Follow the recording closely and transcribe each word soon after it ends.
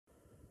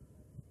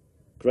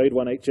Grade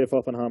 1 HF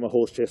Oppenheimer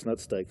Horse Chestnut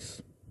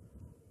Stakes.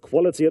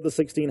 Quality at the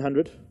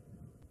 1600.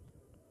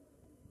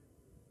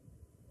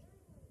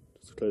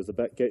 Just close the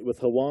back gate with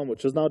Hawwaam,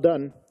 which is now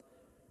done.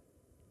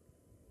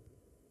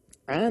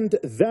 And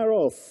they're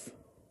off.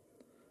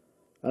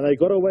 And they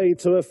got away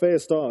to a fair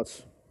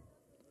start.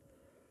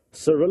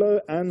 Cirillo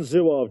and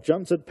Zouave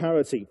jumped at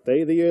parity.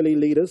 They're the early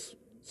leaders.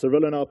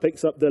 Cirillo now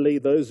picks up the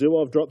lead, though.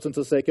 Zouave drops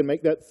into second,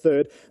 make that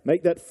third,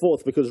 make that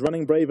fourth, because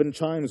Running Brave and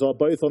Chimes are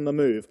both on the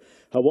move.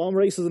 Hawwaam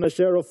races in a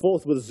share of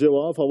fourth with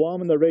Zouave. Hawwaam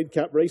in the red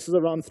cap races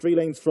around 3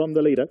 lengths from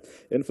the leader.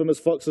 Infamous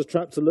Fox is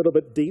trapped a little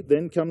bit deep.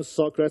 Then comes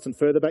Socrat, and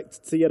further back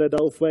to Tierra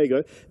del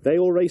Fuego. They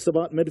all race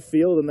about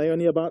midfield, and they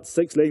only about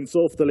 6 lengths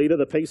off the leader.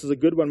 The pace is a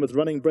good one with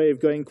Running Brave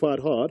going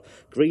quite hard.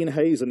 Green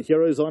Haze and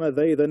Heroes Honor,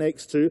 they the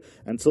next two.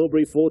 And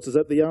Tilbury Fort is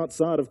at the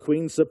outside of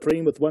Queen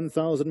Supreme with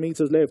 1,000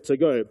 meters left to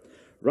go.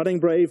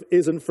 Running Brave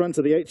is in front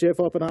of the HF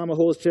Oppenheimer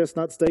Horse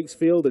Chestnut Stakes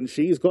field, and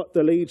she's got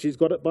the lead. She's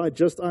got it by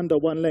just under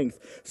 1 length.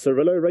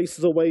 Cirillo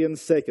races away in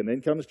second.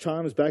 Then comes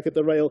Chimes back at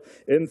the rail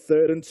in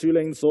third and 2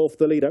 lengths off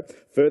the leader.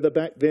 Further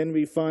back then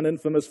we find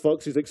Infamous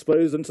Fox, who's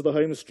exposed into the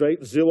home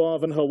straight.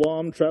 Zouave and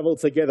Hawwaam travel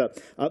together.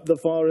 Up the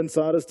far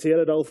inside is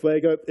Tierra del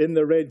Fuego in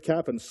the red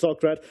cap, and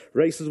Socrat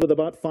races with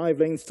about 5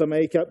 lengths to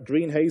make up.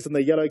 Green Haze in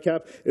the yellow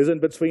cap is in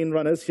between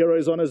runners.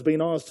 Heroes On has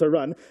been asked to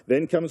run.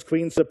 Then comes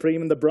Queen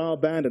Supreme in the brow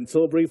band, and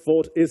Tilbury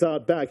Fort is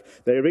out back.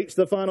 They reach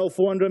the final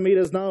 400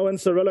 meters now, and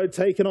Cirillo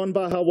taken on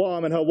by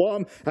Hawwaam, and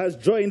Hawwaam has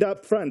joined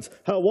up front.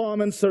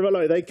 Hawwaam and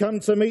Cirillo, they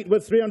come to meet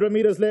with 300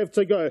 meters left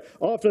to go.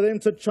 After them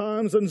to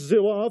Chimes and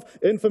Zouave.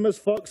 Infamous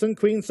Fox and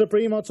Queen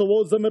Supreme are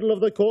towards the middle of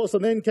the course,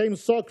 and then came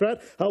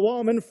Socrat.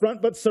 Hawwaam in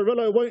front, but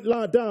Cirillo won't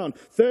lie down.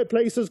 Third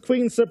place is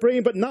Queen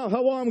Supreme, but now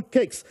Hawwaam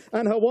kicks,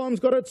 and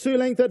Hawwaam's got a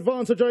 2-length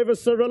advantage over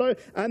Cirillo,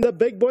 and the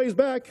big boy's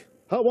back.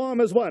 Hawwaam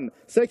has won.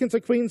 Second to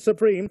Queen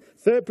Supreme.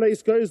 Third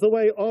place goes the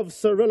way of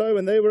Cirillo,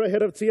 and they were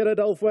ahead of Tierra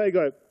del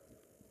Fuego.